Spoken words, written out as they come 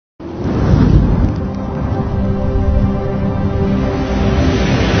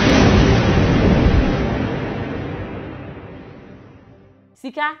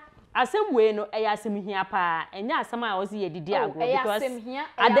sika asem we no eya asem hia pa enya asem a ozi yedidi agro because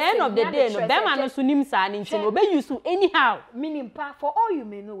at the end of the day no be man no so nim sa ni nti no be use anyhow meaning pa for all you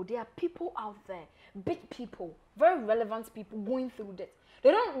may know there are people out there big people very relevant people going through that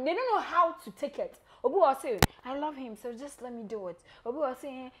they don't know how to take it. Obu was saying, I love him, so just let me do it. Obu was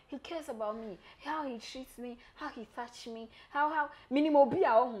saying, he cares about me, how he treats me, how he touch me, how minimal be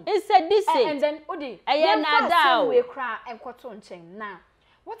our home. It said this and then Odi, we cry and cotton chain. Now,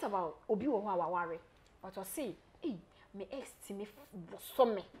 what about Obi or worry? What I say, me ex to me so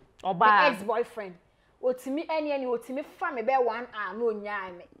me, or my ex-boyfriend, or to me any or to me family bear 1 hour, no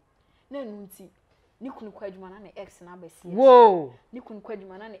nyai me. No nunti. Ni kunu kwadwuma na ex na besi. Whoa. Ni kunu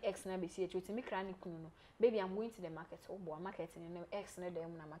kwadwuma na ex na besi echo ti me kra ni kunu no. Baby, I'm going to the market. Oh boy, market in the ex na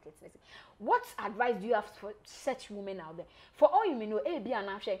dem na market. What advice do you have for such women out there? For all you may know, bia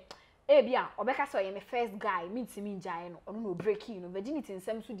na hwe. Bia, obeka so ye me first guy, me ntimi njae no. Ono no break you no. Virginity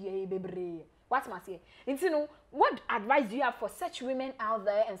nsem so de bebre. What must say? Nti no, what advice do you have for such women out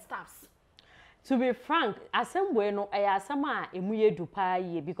there and staffs? To be frank, asem we no asem a emu yedu pa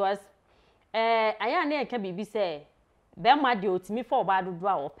ye because aya na eka bibi say be ma de otimi for oba dodo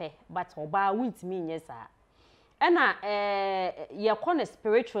a ope but oba wintimi nye sa na ye kone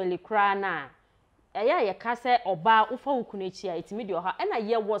spiritually kra na aya ye ka say oba ufa wukunu echi a etimi de oha na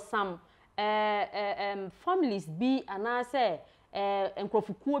ye wo some families be ana say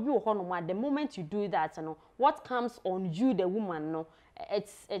enkrofukuo bi wo ho no ma the moment you do that no what comes on you the woman no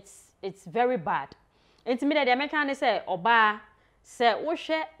it's very bad etimi de American ne say oba se wo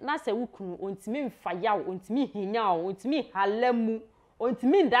hwe na se wukunu ontimi mfa yawo ontimi hinya wo ontimi halamu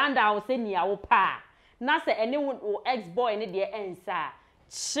ontimi ndanda wo se nia wo pa na se ene wo ex boy ne de ensa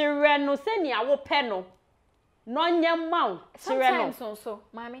chire no se nia wo pe no no nyama wo chire no so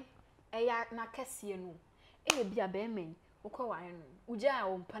mami eya na kase no bia be men wo kwa wa no uja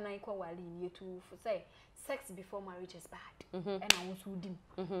wo mpanan kwa wali ni etu for say sex before marriage is bad and I want to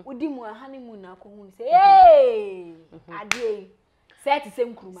udim wa honeymoon na ko hu say hey ade set the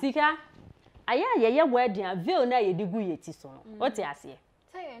same kuruma sika aya ye wedding a veil na ye digu yeti so no what ase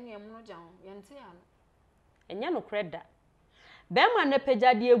say ene em no jan ye nte ya no enya no kreda be ma na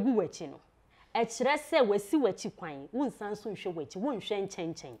pejade egu wachi no e kire se wasi wachi kwan wonsan so hwe wachi wonhwe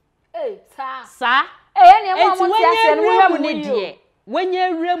nchenchen sa ene em mo ti ase no mu ne de wenye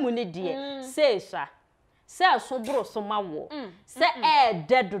ewremu ne de say sha se so bro so mawo se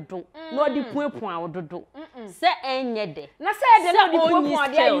dedodo no di puepun awododo se enye de na se de no di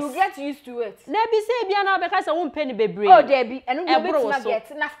puepun there you get used to it na bi se bia na obeka se wo mpeni bebre oh there be enu no beti na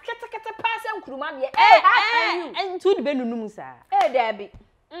get na kete pass enkuruma me entu di benunum sa there be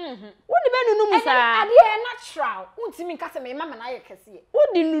wo di benunum sa ade natural untimi nka se me mama na ye kese wo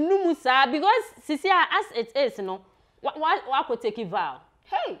di nunum sa because sisi as it is no wa ko take vow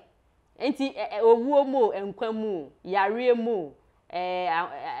hey enti owuo mu enkwamu yare mu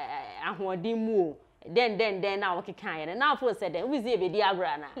ahoɔden mu den na wokekan ye na afo se den wizi ebedi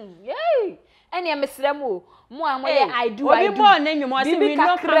agra na yey ene mesrɛ mu amoye I do obi born na nwom ase we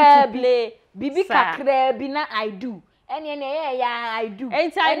no come to play bibi kakra bi na I do ene ya I do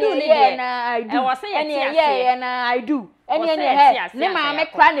enti I do ni de na I do wo se ye na I do ene ne ma me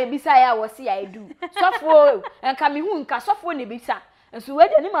kra na ebisa ya wo se I do sofo enka me hu nka sofo na ebisa so we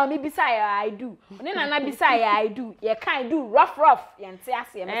dey ma me bisa ya I do ne na bisa ya I do ye kan do rough ye nte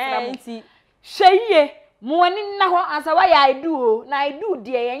ase ye mesra enti hweye mo ani na ho ansa wa ya I do o na I do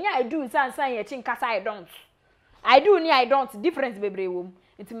de ye nya I do sansan ye chinkasa I do ni I don't difference bebre wom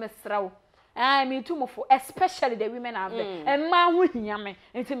enti mesra wo me too for especially the women out there and ma hu hia me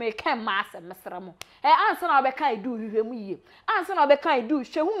enti me kan ma ase mesra mo ansa na obeka I do hwehwemu yie ansa na obeka I do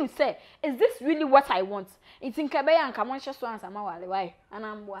hwehunu say is this really what I want iti nkabe ya nka monhye so ansa ma wale why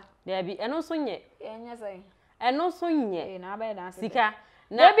anamboa there be eno so nye enya say eno so nye na ba da sika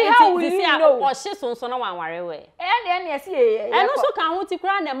na be how we know o hye so na wanware we ene ese eno so kan ho ti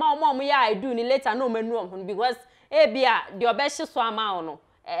kra na ma o ya I do ni later na o manu o ho because bia de obehye so ama o no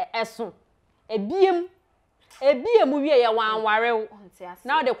eso ebiem wie ye wanware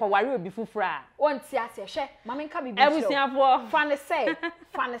na o de kwaware obi fufura wonti ase hwe mama nka bibi ebusiafo fa ne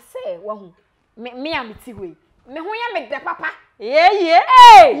say wa hu me am ti we me ho ya me de papa ye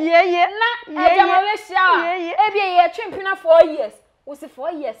na ejama we sia e bia ye twempina 4 years wo se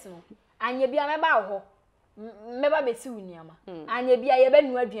 4 years no anya bia me ba ho me ba besi uniama anya bia ye ba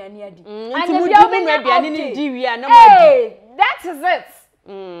nu aduane adi anya bia be nu aduane ni di wi na mo that is it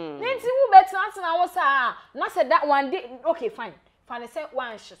nti wo betina na wo sa na say that one day okay fine ne say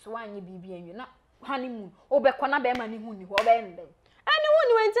one shit one anya bibi anwi na honeymoon obekọ na be ma ni hu ni ho be ndem ani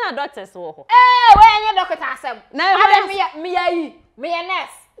woni wenti na doctors wo ho we anya doctor asem na me Me a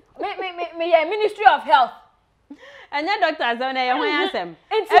nurse. Me a Ministry of Health. And your doctors don't know why answer.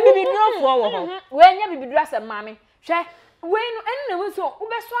 Ebi drop for when you be dress and mommy. Share when any so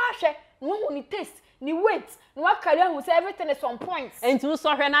ube so share no ni taste ni weight no carry am say everything is on points. And you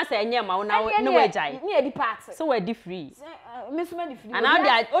so na say nyem ma na no we jai. Me e part. So we di free. Me so me di free. And now they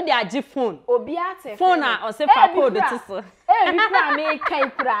are agi phone. Obi ate. Phone a o se fa code to so. Eh bi kra me kai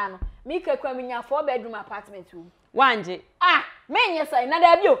kra no. Me ka kwa me nya 4-bedroom apartment wo. Wanje. Me nye say na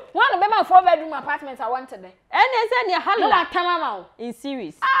da bio. One be ma 4-bedroom apartment I wanted there. And say ne hala. No atamama in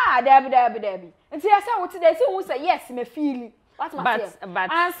series. Debi. Nti ya say what dey say who say yes me feel. What my say? But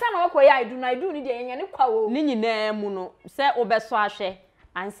ansa na wo I do ni dey nya ne kwa wo. Ni nyina mu no say obeso ahwe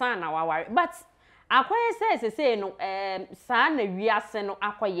ansa na waware. But akoye say no saa na wiase no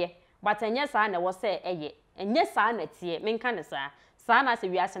akoye. But enye saa na wo say eye. Enye saa na tie. Menka ne saa na say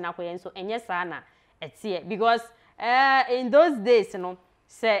wiase na akoye nso enye saa na etie because in those days no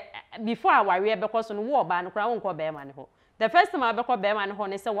say before aware because no wo ba no kra won ko be ma ne ho. The first time I be ko be ma ne ho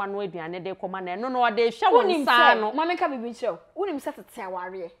ne say one way aduane de koma na no no de hwe won saa no mama ka bibi nche wonim say tete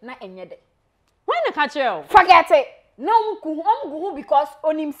aware na enye de when the catch you forget it no mguhu because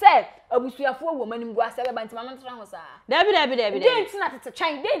onim say abusuafo wo manim gu ase be banti mama ntra ho saa Debi dey nti na tete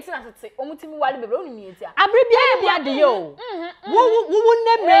twan dey nti na tete omutimi wale bebre onim yeti a abri bia de yo wo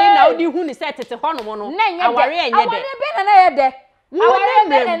nemre na odi hu ni say tete ho no mo no aware enye de aware be na ye de aware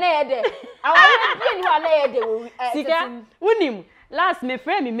be na ye de aware be ni wa na ye de wo sika unim last me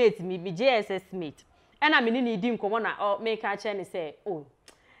friend me mate me JSS mate and me ni di nkomo na make a chair ni say oh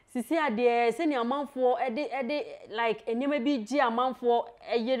sisi ade se ni amanfo ede like enema bi gi amanfo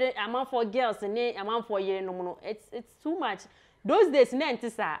eyere amanfo girls ni amanfo yere no no it's too much those days na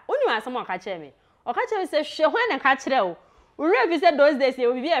ntisa unim asem o ka chair me say hwe hwan na ka kire o ure bi say those days e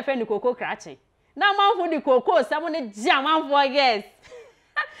obi e fe ni koko krache na amanfo di koko se mo ni gi amanfo girls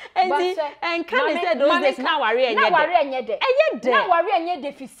and can say those days na ware enye de na ware enye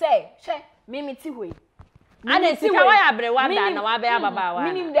de fi say hwe mimi ti hoi and sika wa ya brewa da na wa be ababa wa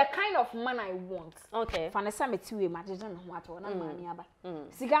meaning the kind of man I want okay fanesa meti we ma jeje no ho ato na mani aba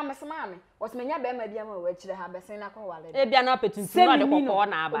sika mesema me was menya be ma bia ma we kire ha be sen na ko wale e bia na petuntum na de kokko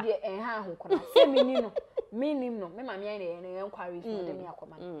na aba de ha ho kona se mini no minim no me ma me na ye enquiry so de me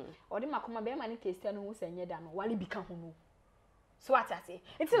akoma o de makoma be ma ne kestia no hu se nye da no wale bi ka ho no so what I say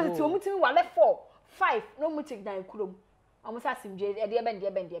it's ti omutimi wale 4 5 no mutik dan kurom almost asimje e de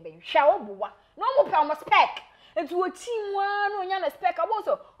be hwa wo buwa no mo pe almost spec etu wo team one no nya na spec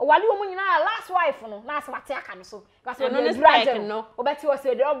aboso o wale o nyina last wife no na asabate aka no so because no the spec no obeti wo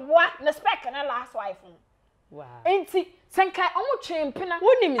say de oboa na spec na last wife no wow enti senkai omo twempena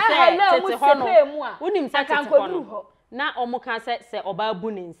wonim say tete ho no wonim say tete ho no na omo kan say oba bu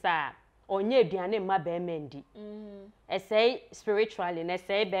ne nsa onye aduane ma be ma ndi say spiritually na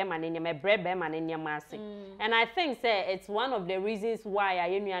say be ma ne nyama bre be ma ne nyama ase and I think say it's one of the reasons why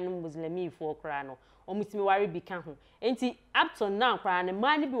ayenuanu muslimi for kra no omutimi ware bi ka ho enti up to now kra ne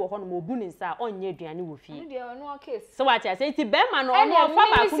ma ne bi wo ho no obu ne nsa onye aduane wo fie no case so what I say enti be ma no ono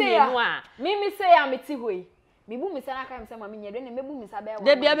fa ba ku mienu a mimi say am ti hoi mebu mi sa na ka mi say ma mi nyede ne mebu mi sa be wa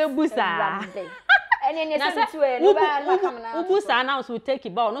de bia bebu sa eni se tuwe no ba na kam na ubu sa now so take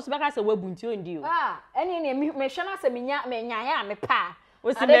it ba no so be ka say wabunti ondi o eni ne me hwe na say me nya ya me pa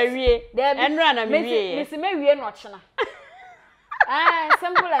o si mewie enra na mewie me si mewie no chena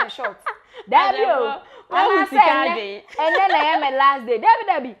simple and short dabio ana say ene na ya me last day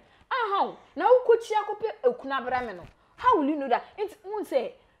dabi how na ukochi akope ekuna bra me no how will you know that it won't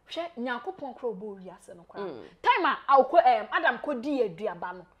say hwe nyakopon kro bo wiase no kwa time a Adam ko di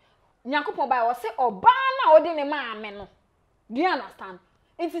aduaba no nyakopon ba wo say oba na odi ne maame no do you understand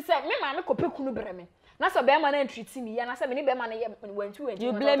it is say me maame ko pekunu bre me na so be ma na treat me ya na say me ni be ma na ye went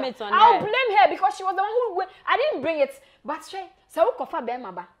you blame it on her I'll blame her because she was the one who I didn't bring it but she say wo kofa be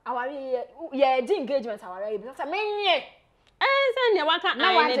ma ba aware ye di engagement aware be say me nye say ne waka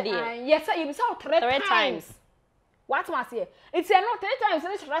ai ne dey yes say you be say 3 times what must here it's not 3 times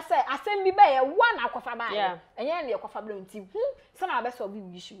ni try say asem bi be ye one akofa ba enye ne akofa bla nti say na be so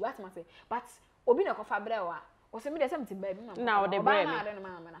bi issue what must say but obi na akofa bla wa o say me dey say mti ba bi ma na o dey bra me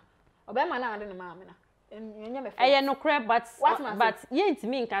oba ma na ade ne ma me na enye me eye no crap but ye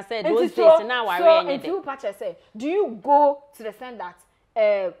ntimi nka say those days na ware enye dey so if patch say do you go to the sense that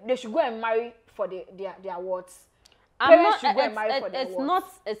they should go and marry for their awards parents should go and marry for their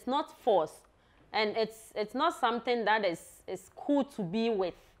awards it's not forced and it's not something that is cool to be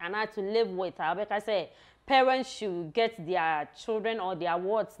with and to live with because say parents should get their children or their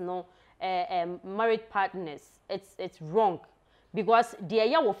wards no married partners it's wrong because the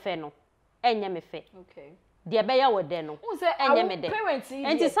ya wo fe no enye me fe okay de be ya wo de no enye me de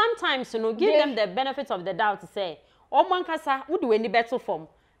and sometimes give them the benefit of the doubt to say omankasa wo de wani beto form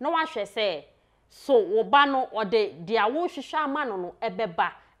no wa hwe say so wo ba no ode de awo hwehwe amano no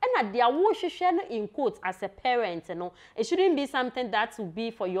ebeba and the awo hwehwe no in quotes as a parent it shouldn't be something that will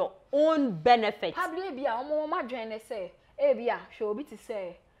be for your own benefit probably bia omo ma dwen say bia hwe obi ti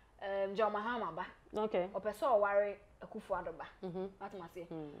say John Mahama ba okay opeso oware Akufo-Addo ba what am I say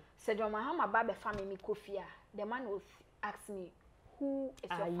say John Mahama ba be family Kofia the man will ask me who is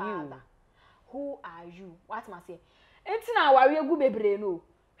your father who are you what am I say enti na aware egu bebre no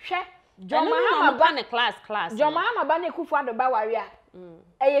hwe John Mahama ba na class John Mahama ba na Akufo-Addo ba ware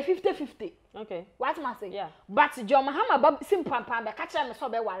a 50-50 okay what am I say yeah but John Mahama ba simple pam be catch me so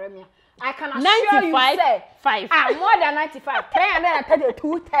be ware me I can assure you say 5 more than 95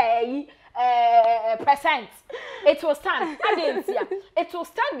 332 percent it will stand it will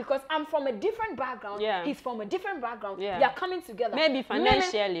stand because I'm from a different background he's from a different background we are coming together maybe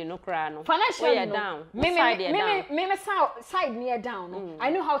financially no cry no financially no down me side near down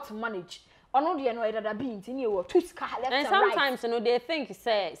I know how to manage ono de no edada be ntini e two scar left and sometimes right. they think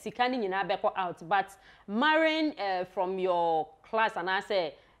say sikani nyina beko out but marrying from your class and I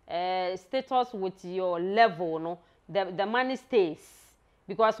say status with your level no the money stays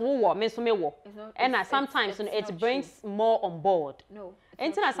because we work me so me work and sometimes it brings true. More on board no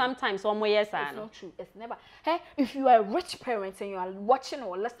until sometimes one more yes it's not true it's never hey if you are a rich parent and you are watching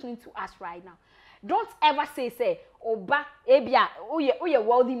or listening to us right now don't ever say oba ebia oye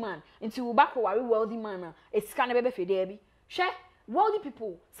wealthy man into oba ko worry wealthy man it's kind of bebe fede bi share wealthy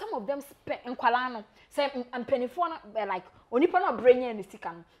people some of them spend nkwala no say ampenifo na like onipa na brain and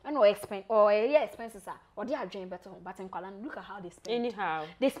sika no and no expense or expenses are or they are drain better but nkwala no look at how they spend anyhow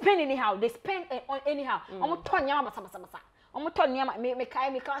they spend anyhow omo to nyama basa omo to nyama me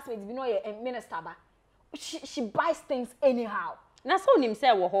classmates bi no minister ba she buys things anyhow na so nim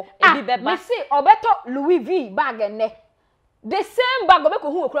say wo ho ebi beba me say obeto Louis V bag enne the same bag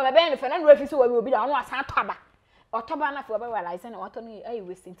obeko hu okura be no fe na no refi so we obi da no asan toba otoba na fe obe realize na wato no ay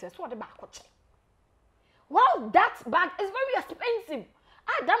waste interest what the bag koche wow that bag is very expensive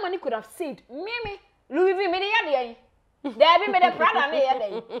that money could have saved me Louis V me de ya de there be me de Prada me ya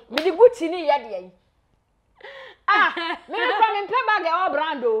de me de Gucci ni ya de me from me pay bag e all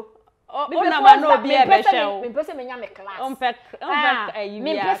brand o o na ma no bi e be hwe me pese me nya me class on pack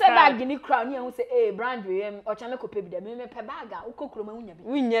me pese bag ni crown ni hu say brand we o cha me ko pay bi de me pay bag a ukokuro ma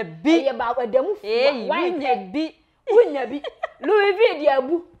wunya bi e ba adamu wunya bi Louis V di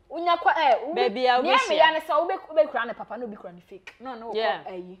abu unya kwa baby a me ya ne say ube kura ne papa no bi kura ne fake no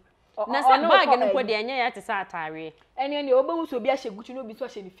na say bag no ko de anya ya te sa atare ene ne obehu so bi a hyeguchi no bi so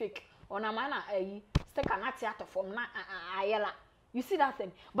hye ne fake ona ma na sticker na te atofom na ayela you see that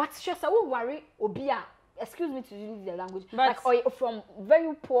thing but just we worry obia excuse me to use the language but, like or from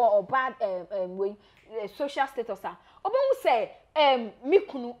very poor or bad way social status obehu say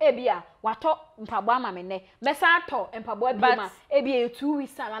mikunu ebia wato mpabo ama me ne mesa ato mpabo abima ebia 2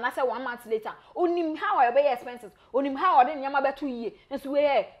 weeks time and I say 1 month later onim how I pay expenses onim how ode nyama beto yie nso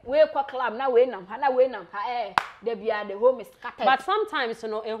we kwa club na we nam ha the bia the home is scattered but sometimes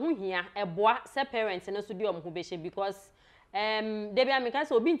ehu hia eboa se parents no so di omho behye because de bia me kan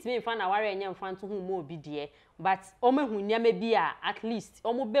say obi ntimi mfa na ware enya mfa nto hu mo obi de but omahu nyama bi a at least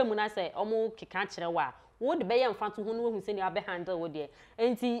omo be mu na say omo keka kire wa wo de be ye mfa nto hu no hu se ni abe handle wo de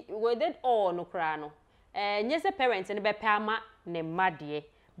enti we did all no kra no nyese parents ne be pa ama ne made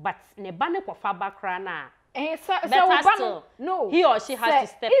but ne ba ne kofa ba kra na so no he or she has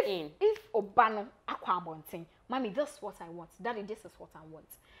to step in if obano akwa abonten mommy this is what I want daddy this is what I want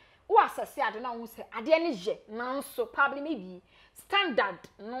who assess ade na who say ade ne je nanso probably maybe standard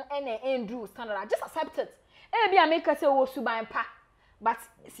no Andrew standard I just accept it e bia make say wo suban pa but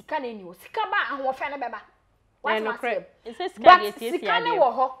sika na ni wo sika ba ahofe ne beba what no say but sika ne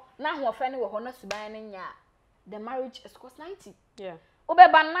wo ho na ahofe ne wo ho na suban ne nya the marriage is cost 90 yeah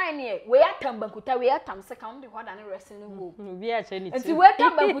obeba 9 ye we atam bankuta we atam seka on be ho da ne wrestling go bi a che ni nti we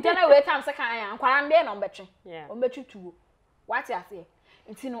atam bankuta na we atam seka an kwara nde na ombetwe yeah ombetwe tuwo what you say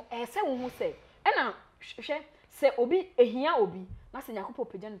nti no se wo hu say e na hwe se obi ehia obi na se nyakopo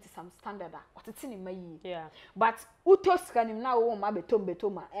pagya no ti some standard a otete ne mayi yeah but utos kanim na wo ma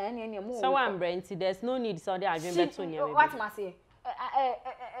betoma ene mo so one brand there's no need so they adwen beto nya me what must say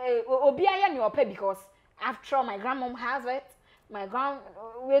obi aye ne opa because after all my grandmom has it my grand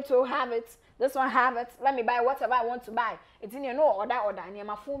way to have it. This one have it. Let me buy whatever I want to buy. It's in your no order. Near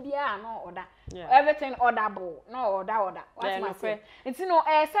my phone, no order. Everything orderable. No order. What's my friend? It's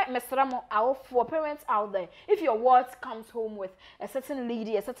set Mr. Ramo out for parents out there. If your word comes home with a certain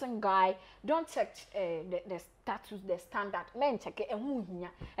lady, a certain guy, don't check the status, the standard. Men check it and who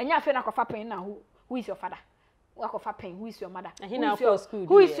here. And you're feeling like a pain now. Who is your father? Who is your mother?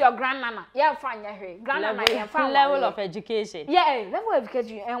 Who is your grandmama? Yeah, fine, yeah, grandmama. Level of education. Yeah, level of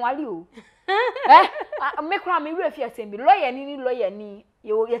education. And while you, make me if you're saying lawyer, ni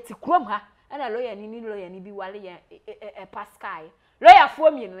you yet to chrome her, and a lawyer, ni be wally a pascal. Lawyer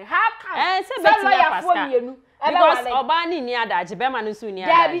for me, how come? Lawyer for me, because Obani near that, Beman soon near.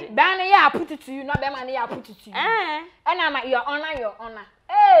 Banny, I put it to you, not Bemani, I put it to you. And I'm at your honor.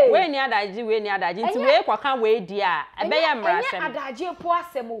 Hey, when near that, into where can wait, dear. I bet I'm Adaji poor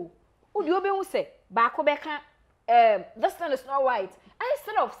Semo. Would you be say, Bacobeka? This one is not right. I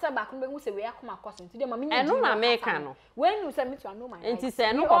instead of say back when we say we are come across to them, I know my American. When you send me to know my it is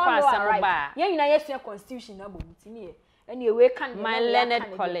no right. Yeah, you know, yes, your constitution number to me. And you wake my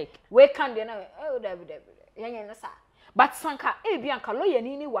learned colleague. Wake can dinner. Oh, David. But Sanka, Bianca, lawyer,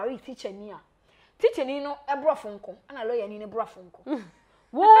 Nini, worry teacher near. Teacher Nino, a brofunko, and a lawyer in a brofunko.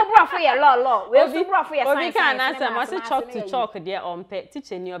 Whoa, bra for your law. We'll be bra for your science. We can answer. Must chalk to chalk, dear on pet.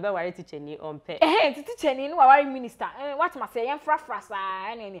 Teaching you about worry teaching you on pet. Eh, teaching you worry minister. What must say? I'm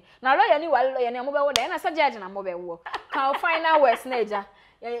frafrasa. Now, lawyer, you are lawyer, and mobile, and as a judge and a mobile. Can find out where's Naja.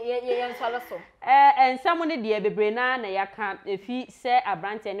 And someone dear be braina, and ya can't if he say a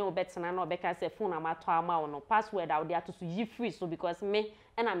branch and no better and no because a phone I'm at no password out there to you free so because me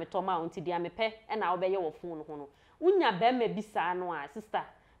and I'm a toma until the pay and I'll be your phone. Unya bemme bisa no a sister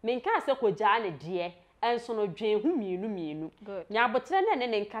menka se koja ne de enso no dwen hu mienu nya botre ne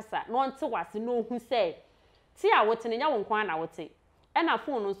ne nkasa no nte wase no hu say ti a wote ne nya won kwan na wote e na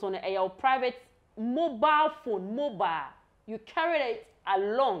phone no so no e your private mobile phone you carry it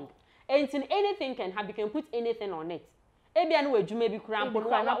along and anything can happen, you can put anything on it e bia no adwuma bi krampo no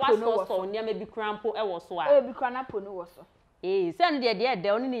wa so nya me bi krampo e wo so a e bi kranapo no wo so send the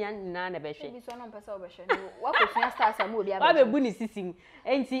only na be hwe. Bi so no pesa obehwe. Wa kwesua stars am obi wa be bu ni sisim.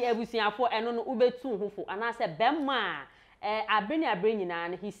 Enti abusuafo eno no ubetu hofo ana se bemma abre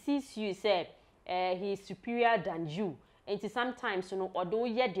nyina he sees you say he is superior than you. Enti sometimes no odo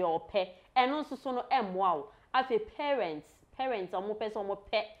ye de ope eno so no emwa o. Afi parents omo pesa omo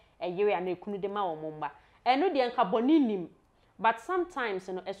pe yere ana ekunu de ma omo mba. Eno de nka boninim but sometimes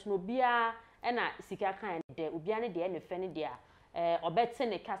no esuno bia ena sika kan de obia ne de ne fe ne de obete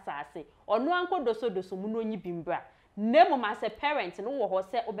ne kasa ase ono anko doso mu no nyi bimbra nemo as a parent no wo ho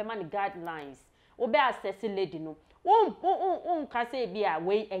se obema ne guidelines obe assess lady no won kasa bia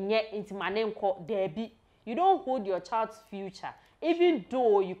we enye intimane nko there be you don't hold your child's future even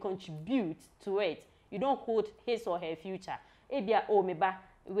though you contribute to it you don't hold his or her future ebia o meba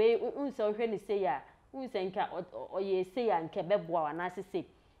we unse ohwe ne say ya unse nka oye say ya nke beboa wana sese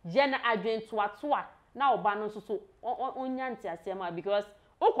jena adwen toa na oba no so onya ntiasema because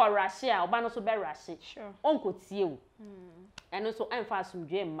okwa russia oba no so be russia sure onko tie o eno so emfa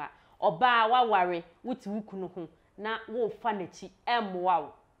asumdwe mma oba waware wuti wukunu ho na wo fa nachi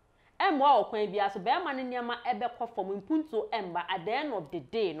emwa o kwan bia so be ma ne niam ebe kofom mpunto emba at the end of the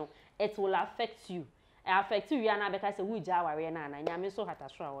day no it will affect you affect you na because we jaware na nyame so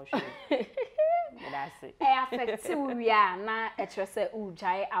hataso a wo hwe that's it. Affect we are na etrese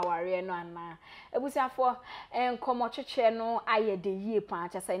ujai aware no ana. Ebusiafo enkomo cheche no aye de yie pan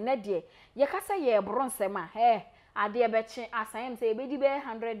chese na de ye kasa ye bronsem a ade beche asan say ebedi be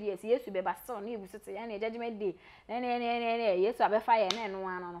 100 years yesu be baso na ebusite ya na judgment day ne yesu abefa ye na no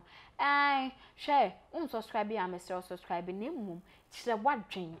ano no share subscribe ya mesro subscribe na mum chire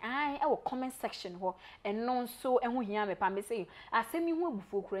wadwen e wo comment section ho eno nso eho hia me pa me say asemi hu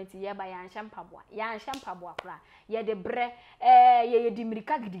abufu kuranti ye ba ya anhya mpaboa kra ye de bre ye di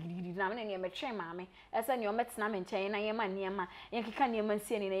mirika gidigidi na me ne me twen maame ese ne o metena me nchen na ye ma niema ye keka niema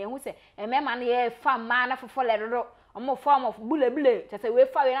nsie ne ye hu se emema na ye fa ma na fofo leroro omo form of bule tese we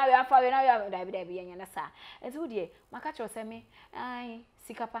fa we na we afa we na we dabi ye nyana sa enti wo de maka cho se me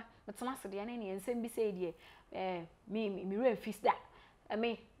sikapa metena se de na ne ensem bi se de me re fis da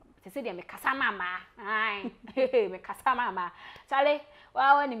me tese de me kasa mama me kasa mama chale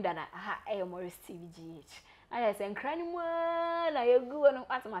wa wanim dada Morris TVGH I say nkrani mo na yegu no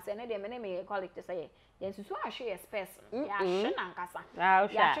atma se ne de me collect to say yen susu ahwe space ya hwe na nkasa ya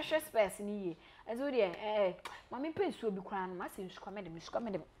hwe space ni ye ezo de mami pensu obi kura no ma se nsuko me de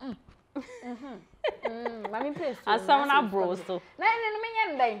mami pensu asam na bro so na me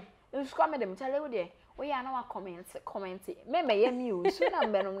nyen dan nsuko me de chale wo de we ya na wa comment me ye mi o so na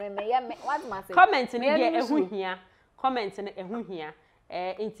mbe no me ye what ma say comment ni de ehu hia comment ni ehu hia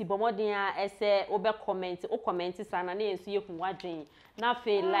enti bomoden a ese obe comment o comment sana na yensu yehu wadwen na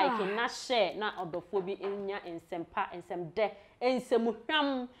fe like na share na odofo bi enya ensempa ensemde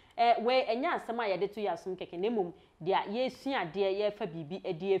ensemuhwam we enya asem a yede to yasom keke nemum dia yesua de ye fa bibi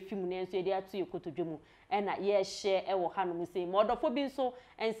ede afim na enso ede ato yekotodwemu na ye share e wo hanom sei mo odofo bi nso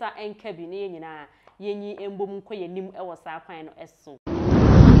ensa enka bi na nyina yenyi embom kɔ yanim e wo saa kwan no eso